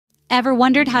Ever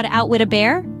wondered how to outwit a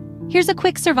bear? Here's a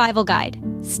quick survival guide.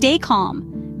 Stay calm.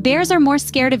 Bears are more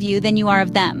scared of you than you are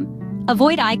of them.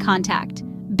 Avoid eye contact.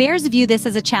 Bears view this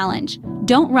as a challenge.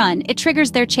 Don't run, it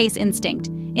triggers their chase instinct.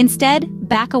 Instead,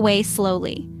 back away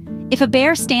slowly. If a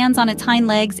bear stands on its hind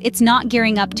legs, it's not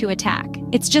gearing up to attack.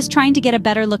 It's just trying to get a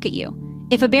better look at you.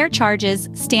 If a bear charges,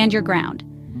 stand your ground.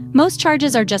 Most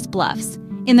charges are just bluffs.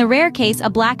 In the rare case a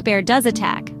black bear does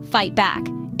attack, fight back.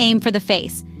 Aim for the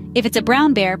face. If it's a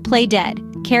brown bear, play dead.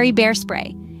 Carry bear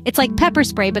spray. It's like pepper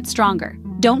spray but stronger.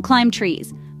 Don't climb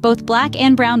trees. Both black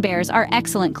and brown bears are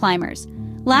excellent climbers.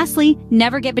 Lastly,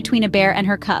 never get between a bear and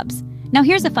her cubs. Now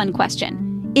here's a fun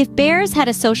question. If bears had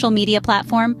a social media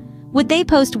platform, would they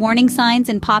post warning signs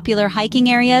in popular hiking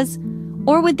areas?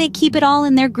 Or would they keep it all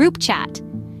in their group chat?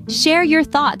 Share your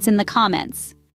thoughts in the comments.